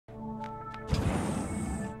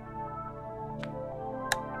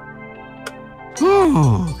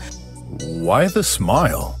Why the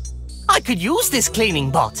smile? I could use this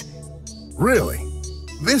cleaning bot. Really?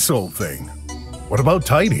 This old thing? What about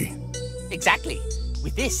Tidy? Exactly.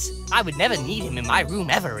 With this, I would never need him in my room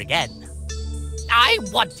ever again. I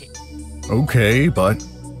want it. Okay, but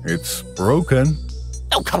it's broken.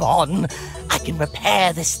 Oh, come on. I can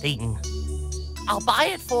repair this thing. I'll buy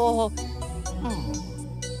it for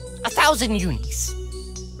 1,000 unis.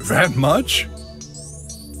 That much?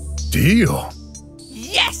 Deal.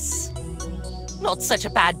 Yes! Not such a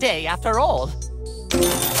bad day after all.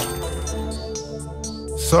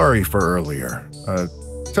 Sorry for earlier.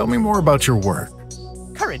 Tell me more about your work.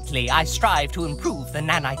 Currently, I strive to improve the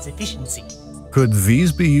nanites' efficiency. Could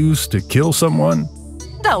these be used to kill someone?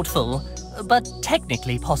 Doubtful, but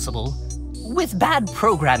technically possible. With bad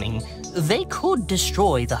programming, they could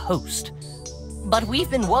destroy the host. But we've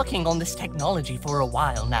been working on this technology for a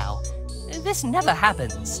while now. This never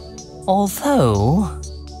happens. Although...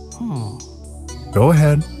 Go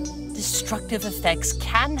ahead. Destructive effects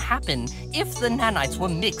can happen if the nanites were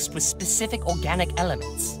mixed with specific organic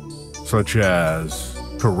elements. Such as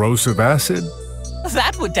corrosive acid?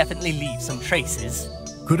 That would definitely leave some traces.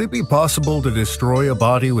 Could it be possible to destroy a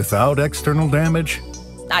body without external damage?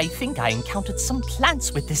 I think I encountered some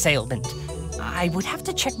plants with this ailment. I would have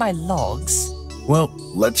to check my logs. Well,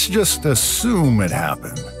 let's just assume it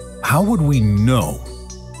happened. How would we know?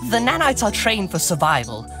 The nanites are trained for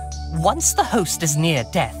survival. Once the host is near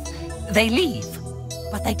death, they leave.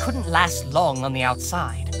 But they couldn't last long on the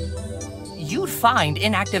outside. You'd find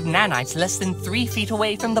inactive nanites less than 3 feet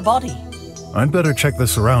away from the body. I'd better check the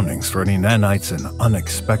surroundings for any nanites in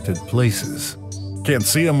unexpected places. Can't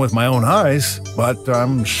see them with my own eyes, but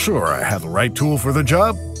I'm sure I have the right tool for the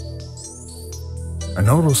job. I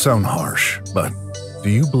know it'll sound harsh, but do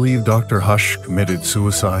you believe Dr. Hush committed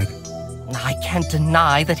suicide? I can't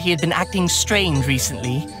deny that he had been acting strange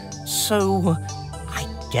recently, so I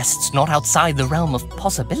guess it's not outside the realm of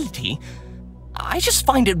possibility. I just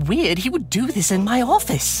find it weird he would do this in my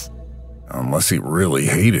office. Unless he really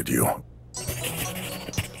hated you.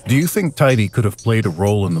 Do you think Tidy could have played a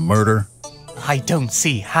role in the murder? I don't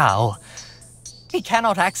see how. He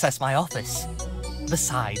cannot access my office.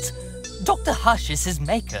 Besides, Dr. Hush is his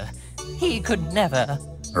maker. He could never...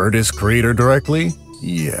 Hurt his creator directly?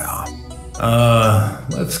 Yeah.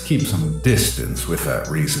 Let's keep some distance with that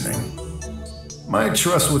reasoning. My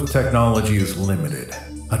trust with technology is limited.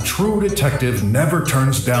 A true detective never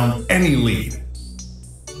turns down any lead.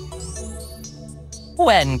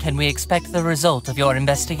 When can we expect the result of your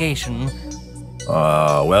investigation?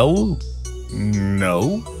 Well,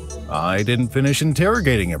 no. I didn't finish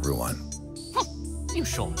interrogating everyone. You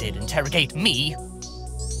sure did interrogate me.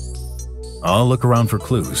 I'll look around for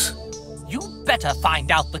clues. You better find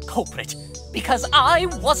out the culprit, because I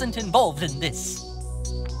wasn't involved in this.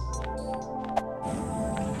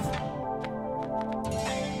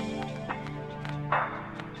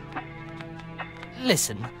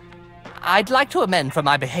 Listen, I'd like to amend for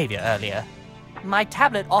my behavior earlier. My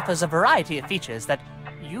tablet offers a variety of features that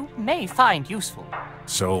you may find useful.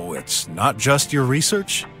 So it's not just your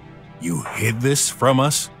research? You hid this from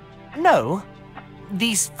us? No.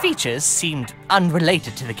 These features seemed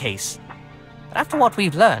unrelated to the case. But after what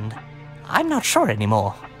we've learned, I'm not sure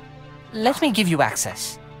anymore. Let me give you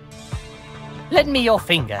access. Lend me your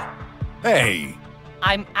finger. Hey!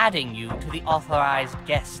 I'm adding you to the authorized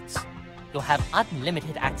guests. You'll have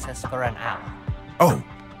unlimited access for an hour. Oh,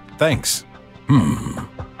 thanks.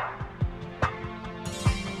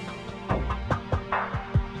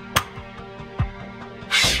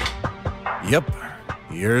 Yep,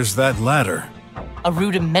 here's that ladder. A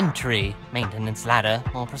rudimentary maintenance ladder,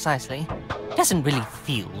 more precisely. Doesn't really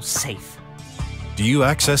feel safe. Do you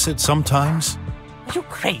access it sometimes? Are you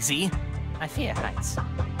crazy? I fear heights.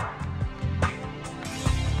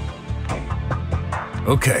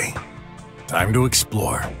 Okay, time to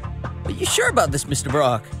explore. Are you sure about this, Mr.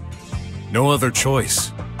 BROK? No other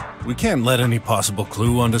choice. We can't let any possible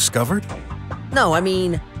clue undiscovered. No, I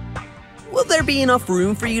mean, will there be enough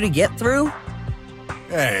room for you to get through?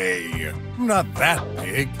 Hey, I'm not that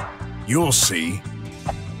big. You'll see.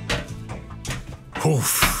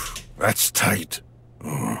 Oof, that's tight.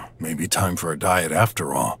 Maybe time for a diet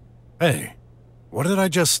after all. Hey, what did I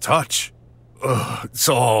just touch? It's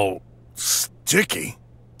all sticky.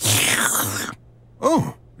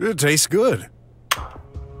 Oh, it tastes good.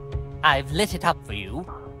 I've lit it up for you.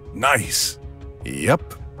 Nice.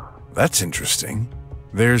 Yep, that's interesting.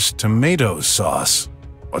 There's tomato sauce.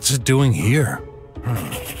 What's it doing here?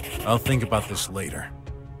 I'll think about this later.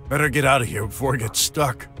 Better get out of here before it gets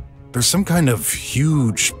stuck. There's some kind of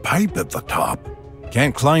huge pipe at the top.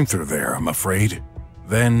 Can't climb through there, I'm afraid.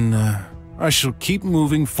 Then, I shall keep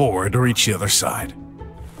moving forward to reach the other side.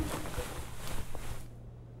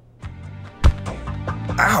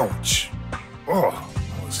 Ouch! Oh,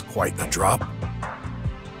 that was quite the drop.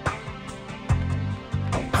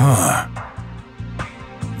 Huh.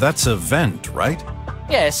 That's a vent, right?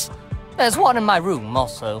 Yes, there's one in my room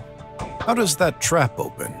also. How does that trap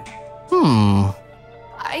open?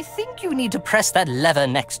 I think you need to press that lever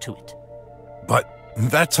next to it. But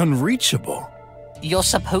that's unreachable. You're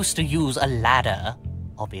supposed to use a ladder,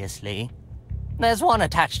 obviously. There's one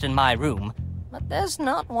attached in my room, but there's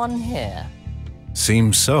not one here.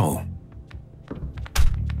 Seems so.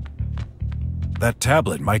 That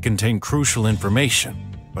tablet might contain crucial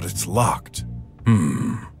information, but it's locked.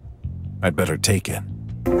 I'd better take it.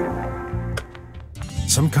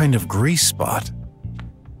 Some kind of grease spot.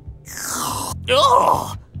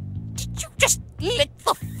 Ugh! Did you just lick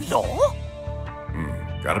the floor?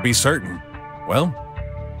 Gotta be certain. Well,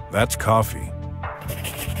 that's coffee.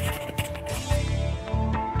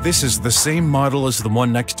 This is the same model as the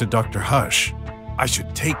one next to Dr. Hush. I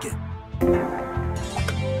should take it.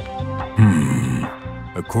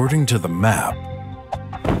 According to the map,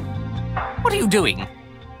 What are you doing?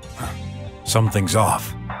 something's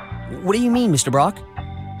off. What do you mean, Mr. Brock?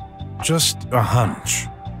 Just a hunch.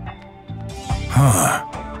 Huh.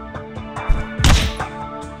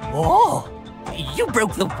 Whoa! You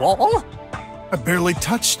broke the wall? I barely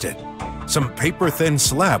touched it. Some paper-thin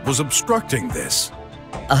slab was obstructing this.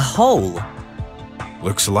 A hole?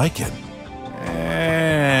 Looks like it.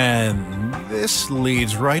 And this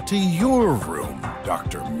leads right to your room,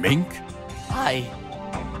 Dr. Mink. I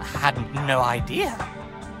had no idea.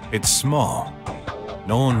 It's small.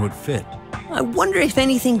 No one would fit. I wonder if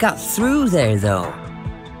anything got through there, though.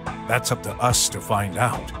 That's up to us to find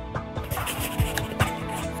out.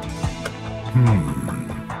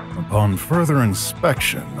 Upon further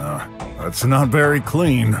inspection, that's not very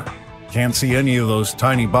clean. Can't see any of those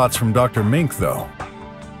tiny bots from Dr. Mink, though.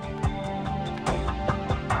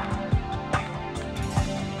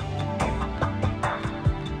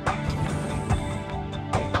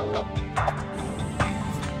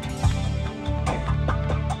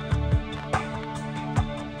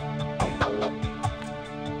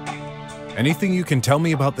 Anything you can tell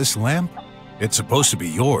me about this lamp? It's supposed to be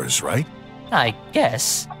yours, right? I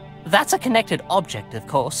guess. That's a connected object, of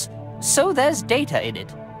course. So there's data in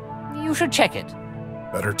it. You should check it.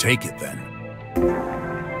 Better take it then.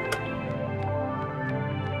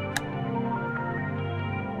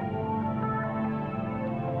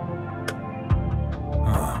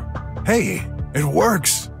 Hey, it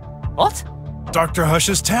works! What? Dr.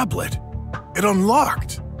 Hush's tablet. It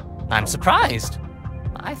unlocked. I'm surprised.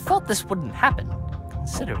 I thought this wouldn't happen,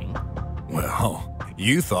 considering. Well,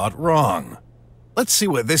 you thought wrong. Let's see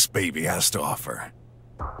what this baby has to offer.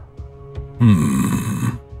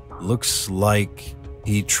 Looks like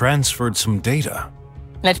he transferred some data.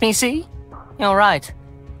 Let me see. You're right.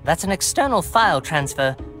 That's an external file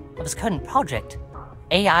transfer of his current project.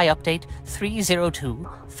 AI Update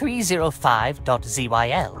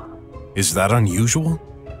 302.305.zyl. Is that unusual?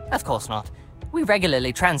 Of course not. We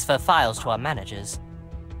regularly transfer files to our managers.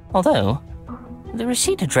 Although, the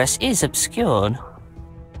receipt address is obscured.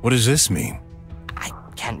 What does this mean? I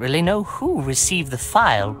can't really know who received the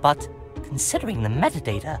file, but considering the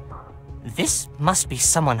metadata, this must be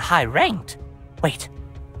someone high-ranked. Wait,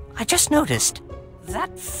 I just noticed.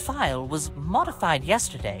 That file was modified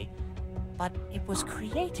yesterday, but it was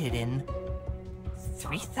created in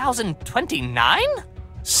 3029?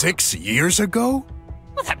 6 years ago?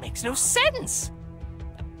 Well, that makes no sense.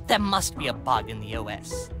 There must be a bug in the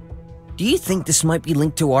OS. Do you think this might be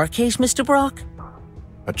linked to our case, Mr. Brock?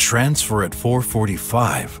 A transfer at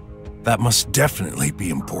 4:45. That must definitely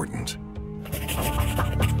be important.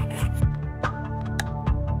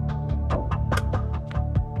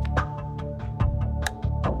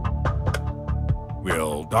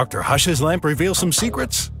 Will Dr. Hush's lamp reveal some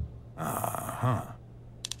secrets?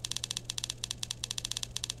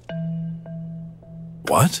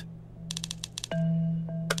 What?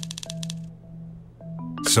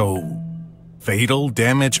 So, fatal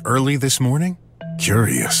damage early this morning?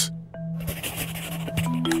 Curious.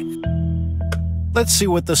 Let's see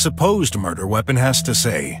what the supposed murder weapon has to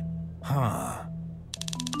say.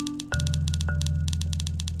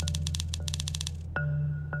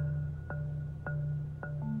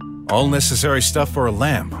 All necessary stuff for a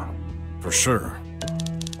lamp, for sure.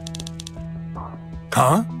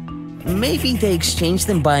 Huh? Maybe they exchanged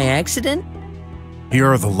them by accident? Here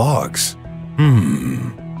are the logs.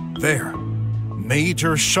 There.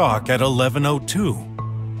 Major shock at 11:02.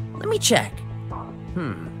 Let me check.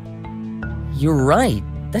 You're right.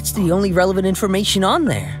 That's the only relevant information on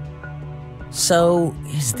there. So,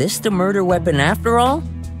 is this the murder weapon after all?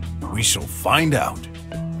 We shall find out.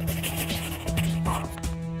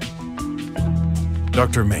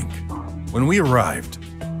 Dr. Mink, when we arrived,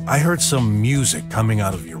 I heard some music coming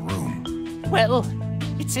out of your room. Well,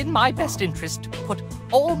 it's in my best interest to put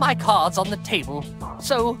all my cards on the table.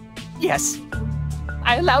 So, yes,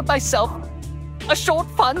 I allowed myself a short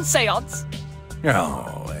fun seance.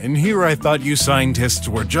 Oh, and here I thought you scientists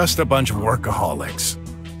were just a bunch of workaholics.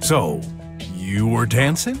 So, you were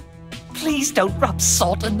dancing? Please don't rub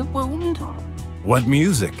salt in the wound. What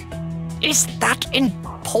music? Is that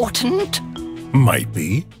important? Might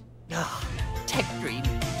be. Tech Dream.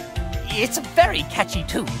 It's a very catchy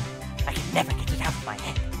tune. I can never get it out of my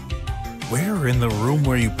head. Where in the room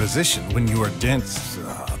were you positioned when you were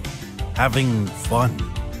having fun?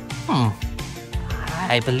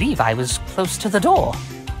 I believe I was close to the door.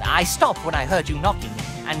 I stopped when I heard you knocking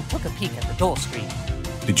and took a peek at the door screen.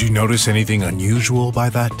 Did you notice anything unusual by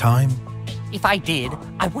that time? If I did,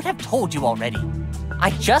 I would have told you already.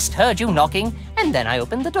 I just heard you knocking, and then I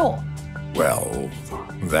opened the door. Well,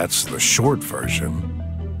 that's the short version.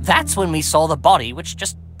 That's when we saw the body, which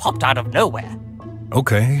just popped out of nowhere.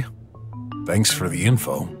 Okay. Thanks for the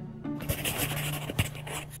info.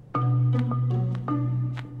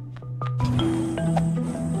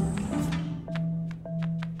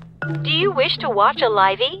 Do you wish to watch a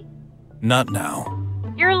livey? Not now.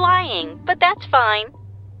 You're lying, but that's fine.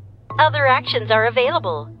 Other actions are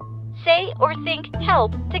available. Say or think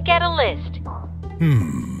help to get a list.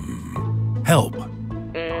 Help.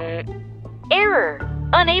 Error.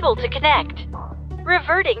 Unable to connect.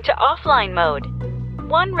 Reverting to offline mode.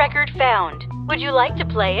 One record found. Would you like to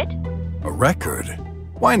play it? A record?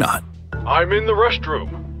 Why not? I'm in the restroom.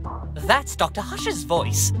 That's Dr. Hush's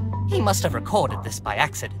voice. He must have recorded this by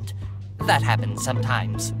accident. That happens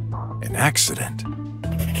sometimes. An accident.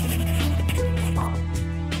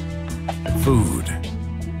 Food.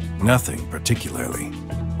 Nothing particularly.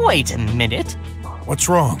 Wait a minute. What's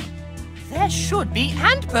wrong? There should be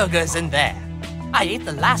hamburgers in there. I ate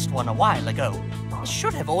the last one a while ago. I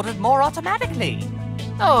should have ordered more automatically.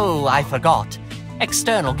 Oh, I forgot.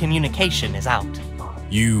 External communication is out.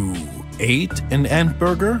 You ate an ant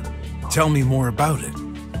burger? Tell me more about it.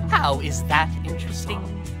 How is that interesting?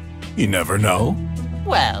 You never know.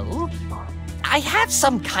 Well, I have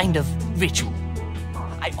some kind of ritual.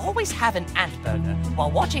 I always have an ant burger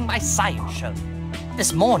while watching my science show.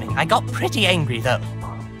 This morning, I got pretty angry, though.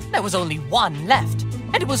 There was only one left,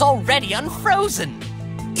 and it was already unfrozen.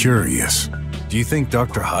 Curious. Do you think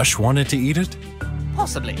Dr. Hush wanted to eat it?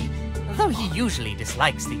 Possibly, though he usually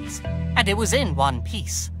dislikes these, and it was in one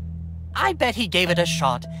piece. I bet he gave it a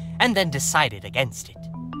shot and then decided against it.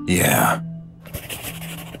 Yeah.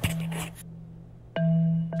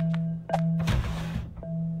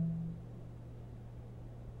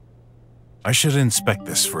 I should inspect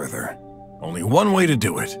this further. Only one way to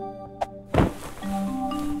do it.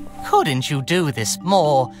 Couldn't you do this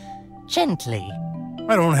more gently?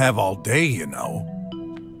 I don't have all day, you know.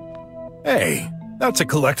 Hey, that's a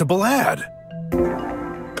collectible ad.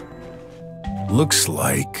 Looks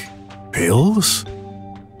like pills?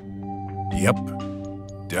 Yep,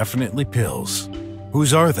 definitely pills.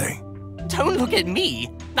 Whose are they? Don't look at me.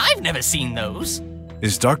 I've never seen those.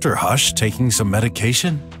 Is Dr. Hush taking some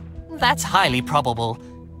medication? That's highly probable.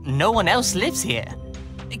 No one else lives here.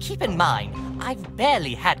 Keep in mind, I've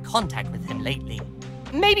barely had contact with him lately.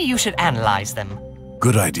 Maybe you should analyze them.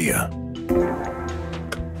 Good idea.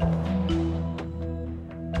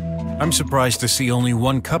 I'm surprised to see only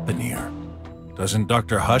one cup in here. Doesn't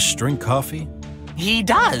Dr. Hush drink coffee? He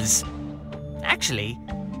does. Actually,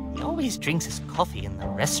 he always drinks his coffee in the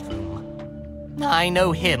restroom. I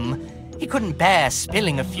know him. He couldn't bear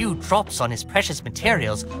spilling a few drops on his precious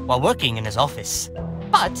materials while working in his office.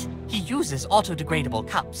 But he uses auto-degradable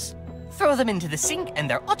cups. Throw them into the sink and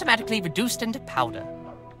they're automatically reduced into powder.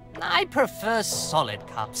 I prefer solid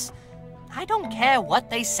cups. I don't care what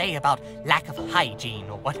they say about lack of hygiene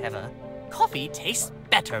or whatever. Coffee tastes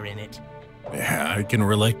better in it. Yeah, I can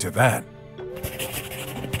relate to that.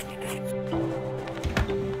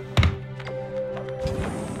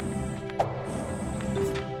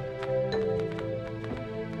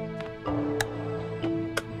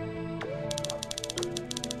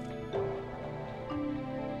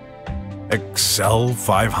 Excel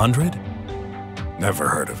 500? Never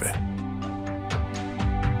heard of it.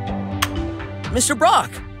 Mr. BROK,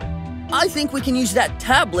 I think we can use that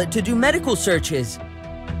tablet to do medical searches.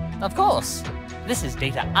 Of course. This is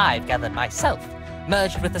data I've gathered myself,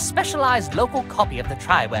 merged with a specialized local copy of the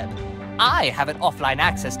TriWeb. I have an offline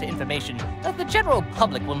access to information that the general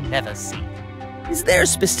public will never see. Is there a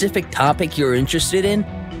specific topic you're interested in?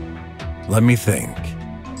 Let me think.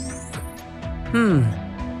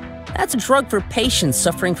 That's a drug for patients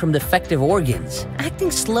suffering from defective organs,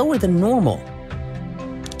 acting slower than normal.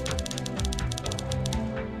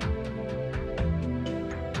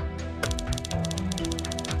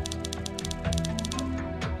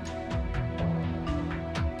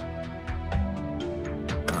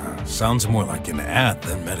 Sounds more like an ad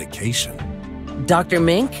than medication. Dr.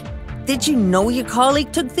 Mink, did you know your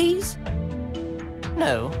colleague took these?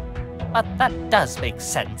 No, but that does make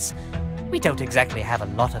sense. We don't exactly have a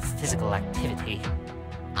lot of physical activity.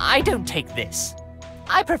 I don't take this.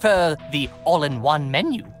 I prefer the all-in-one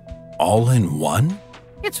menu. All in one?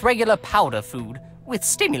 It's regular powder food with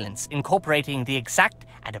stimulants incorporating the exact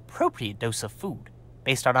and appropriate dose of food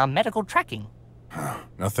based on our medical tracking.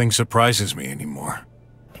 Nothing surprises me anymore.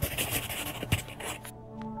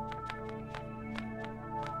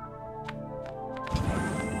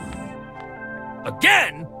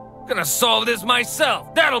 Again? Gonna solve this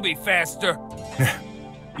myself. That'll be faster.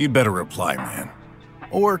 You'd better reply, man.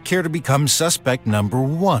 Or care to become suspect number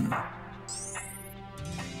 1.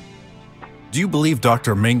 Do you believe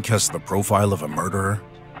Dr. Mink has the profile of a murderer?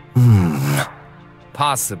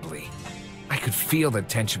 Possibly. I could feel the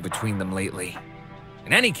tension between them lately.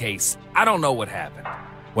 In any case, I don't know what happened.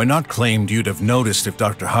 When not claimed, you'd have noticed if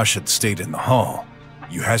Dr. Hush had stayed in the hall.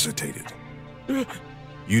 You hesitated.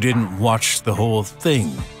 You didn't watch the whole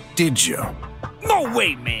thing, did you? No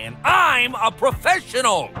way, man. I'm a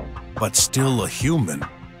professional. But still a human.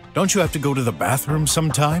 Don't you have to go to the bathroom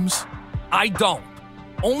sometimes? I don't.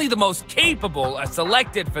 Only the most capable are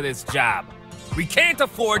selected for this job. We can't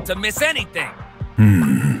afford to miss anything.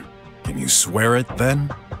 Can you swear it then?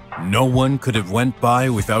 No one could have went by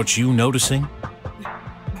without you noticing?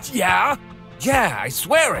 Yeah, I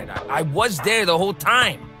swear it. I was there the whole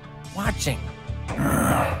time, watching.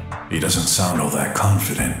 He doesn't sound all that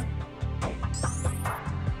confident.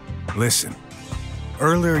 Listen,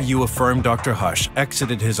 earlier you affirmed Dr. Hush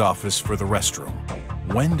exited his office for the restroom.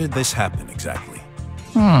 When did this happen exactly?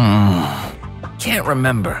 Can't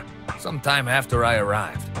remember. Sometime after I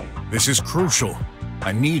arrived. This is crucial.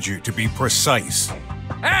 I need you to be precise.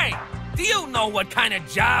 Hey, do you know what kind of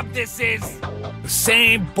job this is? The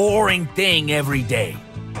same boring thing every day.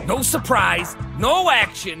 No surprise, no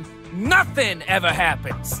action, nothing ever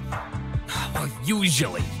happens. Well,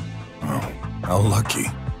 usually. Oh, how lucky.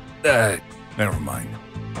 Never mind.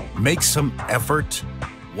 Make some effort.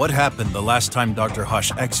 What happened the last time Dr.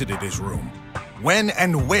 Hush exited his room? When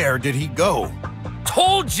and where did he go?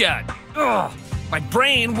 Told ya! Ugh, my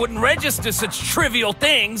brain wouldn't register such trivial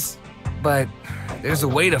things. But there's a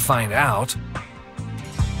way to find out.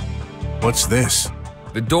 What's this?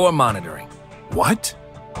 The door monitoring. What?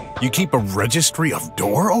 You keep a registry of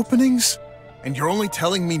door openings? And you're only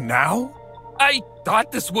telling me now? I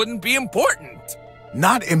thought this wouldn't be important.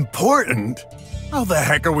 Not important? How the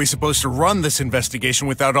heck are we supposed to run this investigation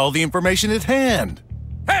without all the information at hand?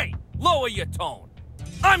 Hey, lower your tone.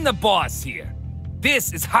 I'm the boss here.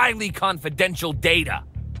 This is highly confidential data.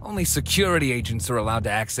 Only security agents are allowed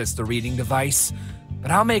to access the reading device,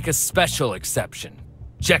 but I'll make a special exception.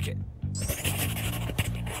 Check it.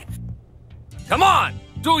 Come on,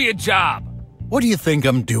 do your job. What do you think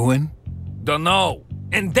I'm doing? Dunno,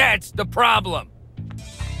 and that's the problem.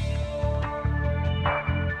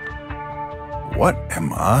 What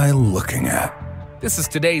am I looking at? This is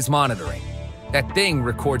today's monitoring. That thing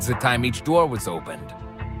records the time each door was opened.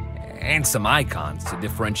 And some icons to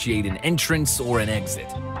differentiate an entrance or an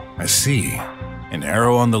exit. I see. An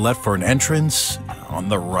arrow on the left for an entrance, on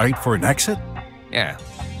the right for an exit? Yeah,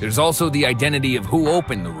 there's also the identity of who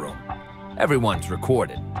opened the room. Everyone's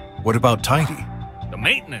recorded. What about Tidy? The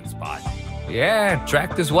maintenance bot. Yeah,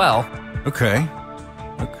 tracked as well. Okay,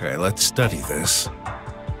 let's study this.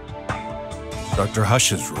 Dr.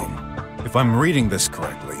 Hush's room. If I'm reading this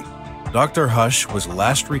correctly, Dr. Hush was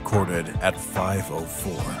last recorded at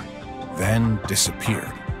 5:04, then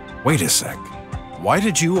disappeared. Wait a sec. Why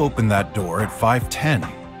did you open that door at 5:10?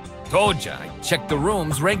 Told ya, I check the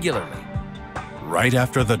rooms regularly. Right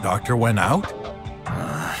after the doctor went out?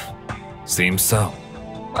 Seems so.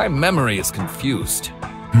 My memory is confused.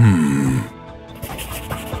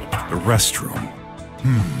 The restroom.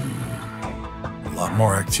 A lot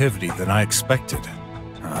more activity than I expected.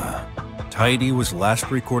 Tidy was last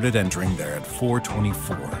recorded entering there at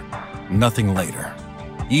 4:24. Nothing later,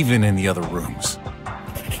 even in the other rooms.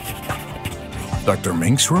 Dr.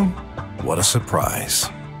 Mink's room? What a surprise.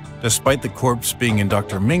 Despite the corpse being in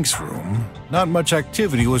Dr. Mink's room, not much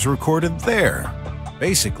activity was recorded there.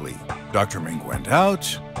 Basically, Dr. Mink went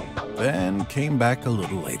out, then came back a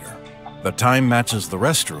little later. The time matches the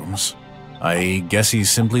restrooms. I guess he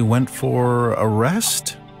simply went for a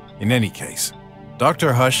rest? In any case,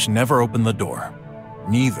 Dr. Hush never opened the door.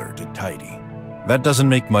 Neither did Tidy. That doesn't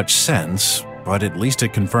make much sense, but at least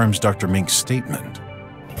it confirms Dr. Mink's statement.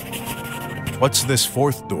 What's this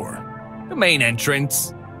fourth door? The main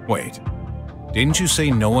entrance. Wait, didn't you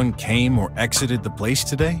say no one came or exited the place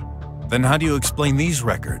today? Then how do you explain these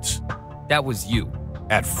records? That was you.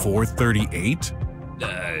 At 4:38?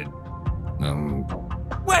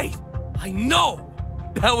 Wait! I know!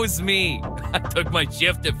 That was me. I took my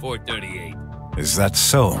shift at 4:38. Is that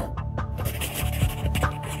so?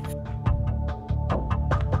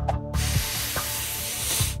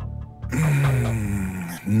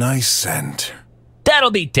 Nice scent.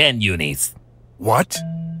 That'll be 10 unis. What?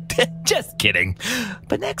 Just kidding.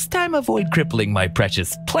 But next time, avoid crippling my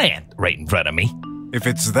precious plant right in front of me. If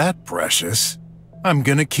it's that precious, I'm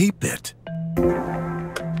gonna keep it.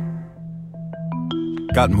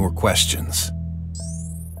 Got more questions.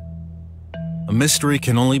 A mystery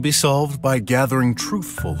can only be solved by gathering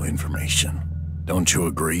truthful information. Don't you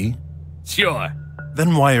agree? Sure.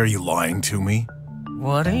 Then why are you lying to me?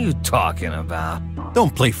 What are you talking about?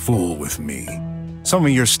 Don't play fool with me. Some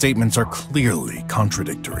of your statements are clearly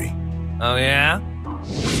contradictory. Oh, yeah?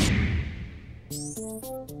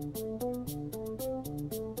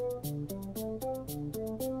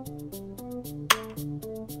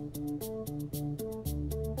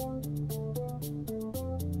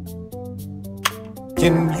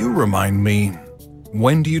 Can you remind me,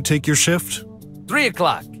 when do you take your shift? 3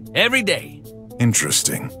 o'clock, every day.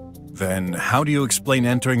 Interesting. Then how do you explain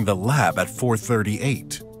entering the lab at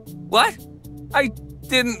 4:38? What? I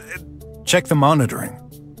didn't... Check the monitoring.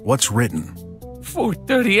 What's written?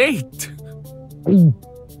 4:38.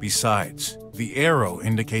 Besides, the arrow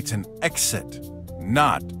indicates an exit,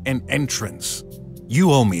 not an entrance.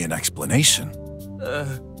 You owe me an explanation.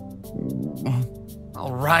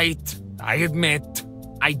 All right, I admit.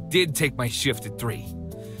 I did take my shift at 3.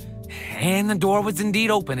 And the door was indeed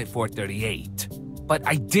open at 4:38. But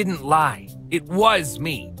I didn't lie. It was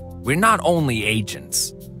me. We're not only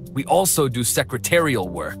agents. We also do secretarial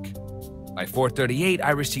work. By 4:38,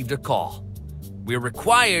 I received a call. We're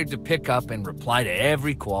required to pick up and reply to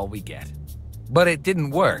every call we get. But it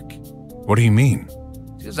didn't work. What do you mean?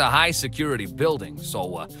 This is a high-security building,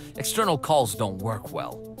 so external calls don't work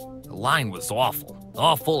well. The line was awful,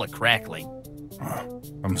 all full of crackling.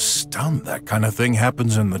 I'm stunned that kind of thing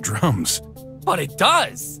happens in the drums. But it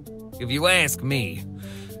does! If you ask me,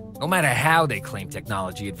 no matter how they claim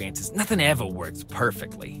technology advances, nothing ever works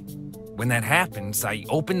perfectly. When that happens, I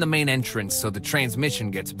open the main entrance so the transmission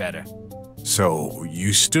gets better. So,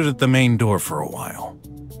 you stood at the main door for a while.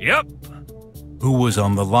 Yep. Who was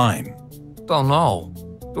on the line? Don't know.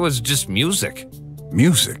 It was just music.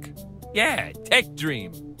 Music? Yeah, Tech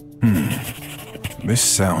Dream. This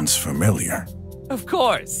sounds familiar. Of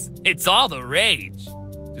course. It's all the rage.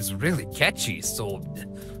 It's really catchy, so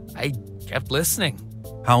I kept listening.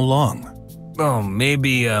 How long? Oh,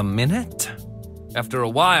 maybe a minute? After a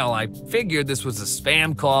while, I figured this was a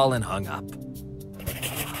spam call and hung up.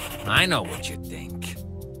 I know what you think.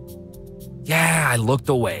 Yeah, I looked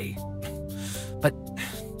away. But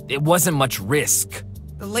it wasn't much risk.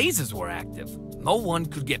 The lasers were active. No one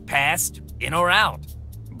could get past, in or out.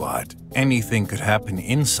 But anything could happen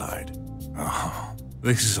inside. Oh,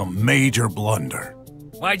 this is a major blunder.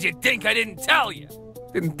 Why'd you think I didn't tell you?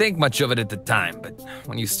 Didn't think much of it at the time, but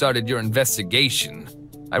when you started your investigation,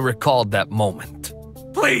 I recalled that moment.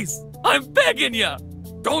 Please, I'm begging you!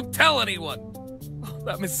 Don't tell anyone!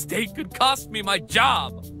 That mistake could cost me my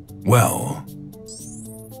job! Well,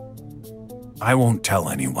 I won't tell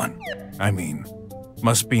anyone. I mean,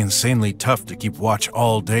 must be insanely tough to keep watch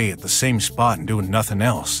all day at the same spot and doing nothing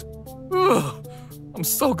else. I'm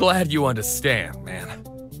so glad you understand,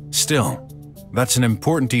 man. Still, that's an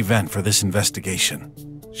important event for this investigation.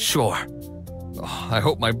 Sure. Oh, I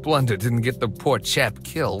hope my blunder didn't get the poor chap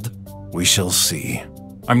killed. We shall see.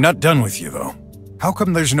 I'm not done with you, though. How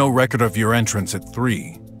come there's no record of your entrance at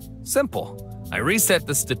 3? Simple. I reset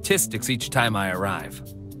the statistics each time I arrive.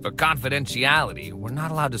 For confidentiality, we're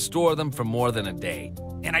not allowed to store them for more than a day.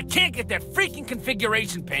 And I can't get that freaking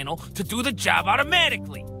configuration panel to do the job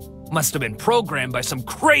automatically. Must have been programmed by some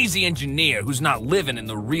crazy engineer who's not living in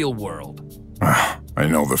the real world. I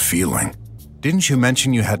know the feeling. Didn't you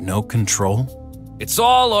mention you had no control? It's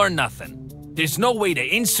all or nothing. There's no way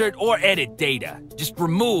to insert or edit data. Just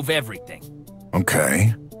remove everything.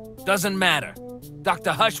 Okay. Doesn't matter.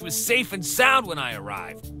 Dr. Hush was safe and sound when I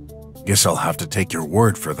arrived. Guess I'll have to take your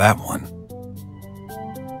word for that one.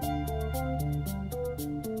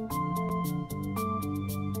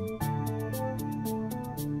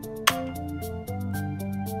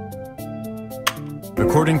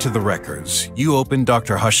 According to the records, you opened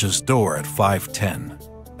Dr. Hush's door at 5:10.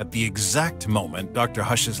 At the exact moment, Dr.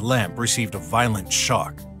 Hush's lamp received a violent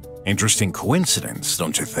shock. Interesting coincidence,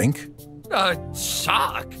 don't you think?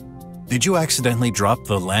 Shock? Did you accidentally drop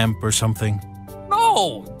the lamp or something?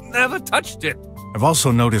 No, never touched it. I've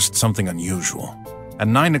also noticed something unusual. At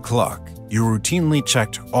 9 o'clock, you routinely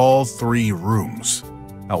checked all 3 rooms.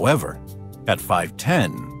 However, at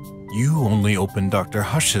 5:10, you only opened Dr.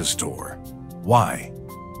 Hush's door. Why?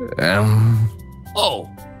 Oh,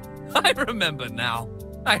 I remember now.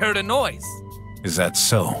 I heard a noise. Is that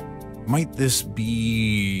so? Might this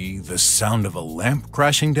be the sound of a lamp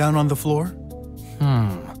crashing down on the floor?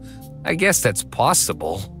 I guess that's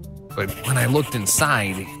possible. But when I looked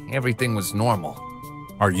inside, everything was normal.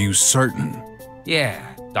 Are you certain? Yeah,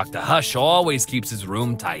 Dr. Hush always keeps his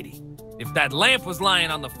room tidy. If that lamp was lying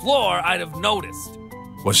on the floor, I'd have noticed.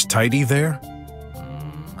 Was Tidy there?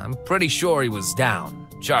 I'm pretty sure he was down,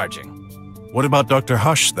 charging. What about Dr.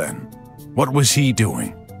 Hush then? What was he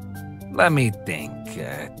doing? Let me think.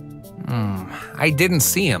 I didn't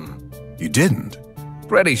see him. You didn't?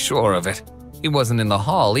 Pretty sure of it. He wasn't in the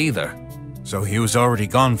hall either. So he was already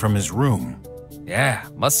gone from his room. Yeah,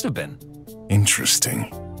 must have been. Interesting.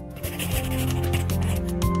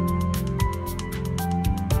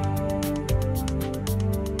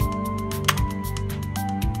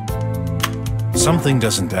 Something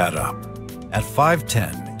doesn't add up. At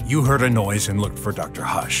 5:10, you heard a noise and looked for Dr.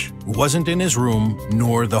 Hush, who wasn't in his room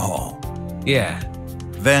nor the hall. Yeah.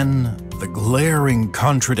 Then, the glaring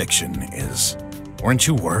contradiction is, weren't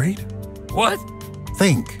you worried? What?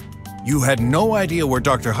 Think. You had no idea where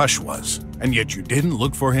Dr. Hush was, and yet you didn't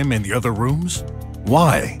look for him in the other rooms?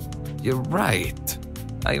 Why? You're right.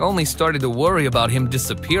 I only started to worry about him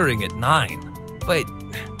disappearing at 9. But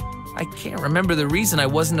I can't remember the reason I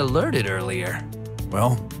wasn't alerted earlier.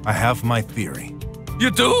 Well, I have my theory.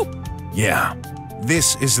 You do? Yeah,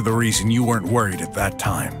 this is the reason you weren't worried at that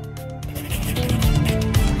time.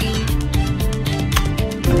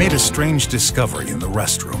 I made a strange discovery in the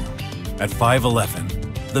restroom. At 5:11,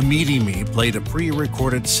 the Meaty Me played a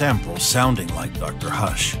pre-recorded sample sounding like Dr.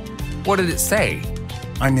 Hush. What did it say?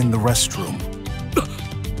 I'm in the restroom.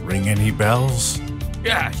 Ring any bells?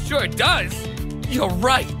 Yeah, sure it does. You're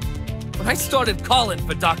right. When I started calling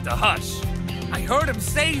for Dr. Hush, I heard him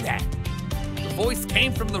say that. The voice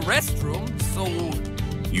came from the restroom, so...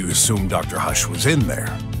 You assume Dr. Hush was in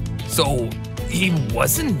there. So, he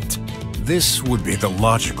wasn't? This would be the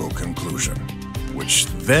logical conclusion, which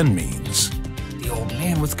then means... The old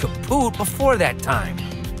man was kaput before that time.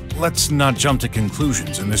 Let's not jump to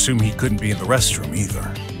conclusions and assume he couldn't be in the restroom either.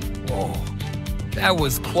 Whoa, that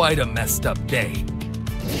was quite a messed up day.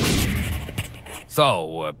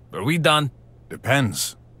 So, are we done?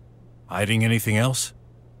 Depends. Hiding anything else?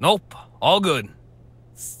 Nope, all good.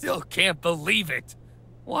 Still can't believe it.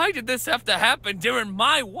 Why did this have to happen during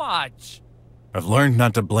my watch? I've learned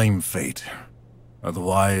not to blame fate.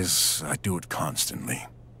 Otherwise, I do it constantly.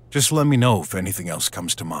 Just let me know if anything else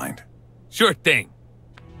comes to mind. Sure thing.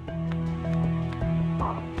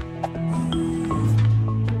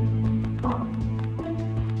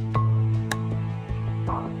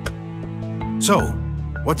 So,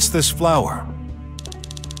 what's this flower?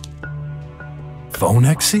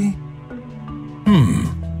 Phonexy?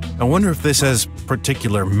 I wonder if this has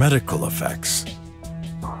particular medical effects.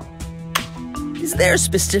 Is there a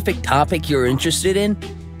specific topic you're interested in?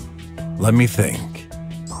 Let me think.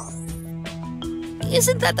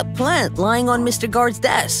 Isn't that the plant lying on Mr. Guard's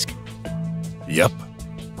desk? Yep.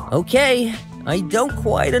 Okay, I don't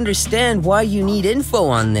quite understand why you need info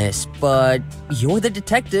on this, but you're the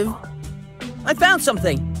detective. I found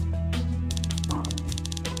something.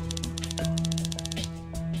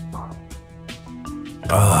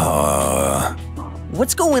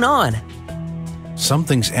 What's going on?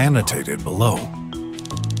 Something's annotated below.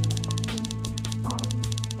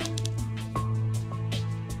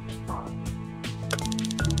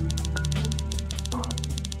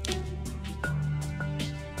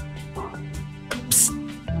 Psst,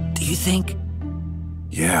 do you think?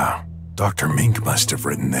 Yeah, Dr. Mink must have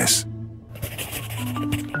written this.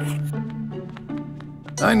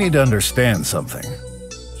 I need to understand something.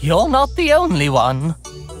 You're not the only one.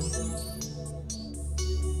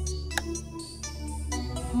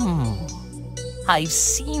 I've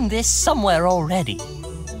seen this somewhere already.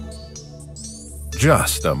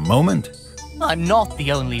 Just a moment. I'm not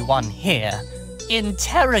the only one here.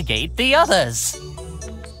 Interrogate the others.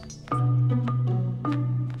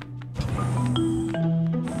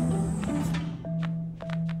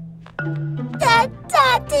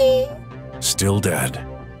 Daddy. Still dead.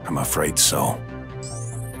 I'm afraid so.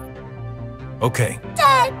 Okay,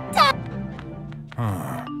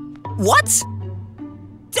 What?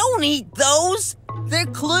 Don't eat those! They're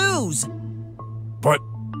clues! But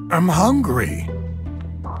I'm hungry.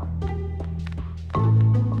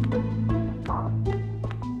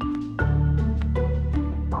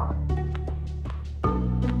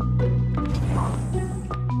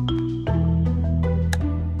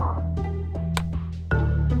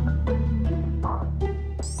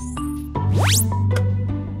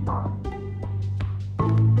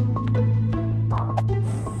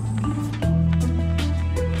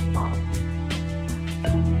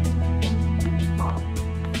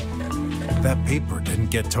 That paper didn't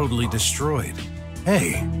get totally destroyed.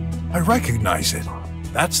 Hey, I recognize it.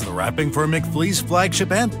 That's the wrapping for McFlea's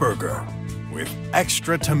flagship ant burger with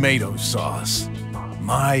extra tomato sauce.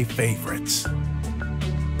 My favorites.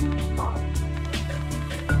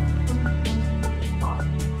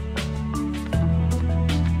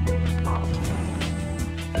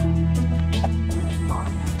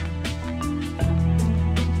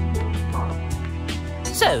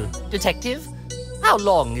 So, Detective, how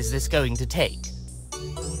long is this going to take?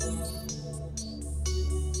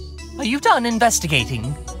 Are you done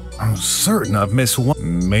investigating? I'm certain I've missed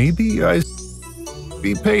one. Maybe I...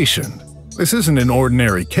 Be patient. This isn't an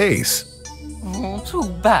ordinary case. Oh, too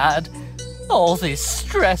bad. All this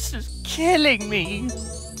stress is killing me.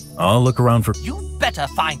 I'll look around for... You better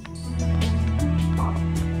find...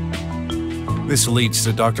 This leads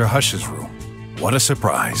to Dr. Hush's room. What a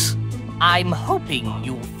surprise. I'm hoping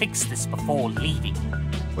you'll fix this before leaving.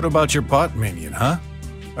 What about your bot minion, huh?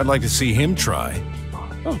 I'd like to see him try.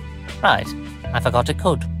 Oh, right. I forgot it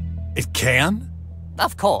could. It can?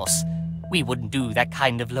 Of course. We wouldn't do that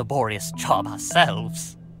kind of laborious job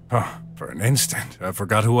ourselves. For an instant, I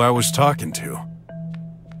forgot who I was talking to.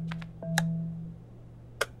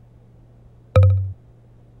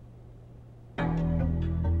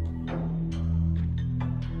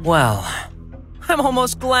 Well, I'm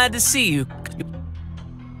almost glad to see you.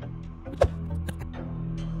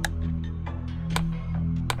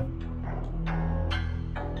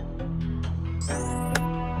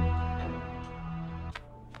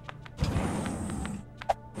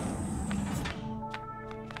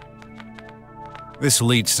 This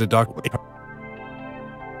leads to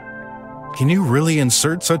Can you really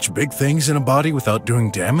insert such big things in a body without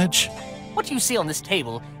doing damage? What you see on this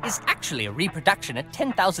table is actually a reproduction at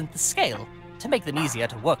 10,000th scale to make them easier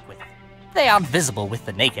to work with. They aren't visible with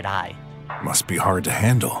the naked eye. Must be hard to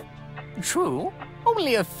handle. True,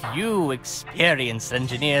 only a few experienced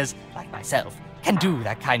engineers, like myself, can do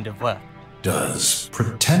that kind of work. Does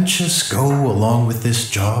pretentious go along with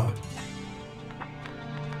this job?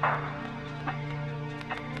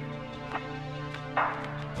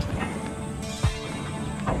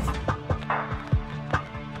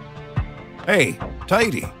 Hey,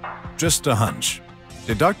 Tidy. Just a hunch.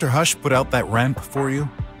 Did Dr. Hush put out that ramp for you?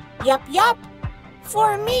 Yup.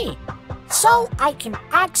 For me. So I can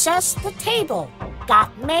access the table.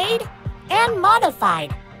 Got made and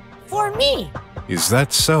modified. For me. Is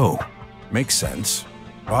that so? Makes sense.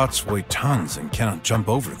 Bots weigh tons and cannot jump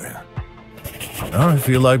over there. I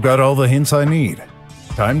feel I've got all the hints I need.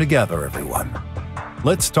 Time to gather everyone.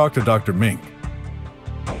 Let's talk to Dr. Mink.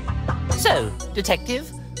 So,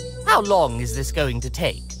 Detective, how long is this going to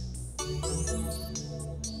take?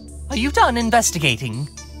 Are you done investigating?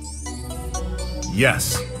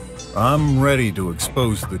 Yes. I'm ready to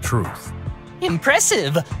expose the truth.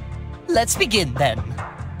 Impressive! Let's begin then.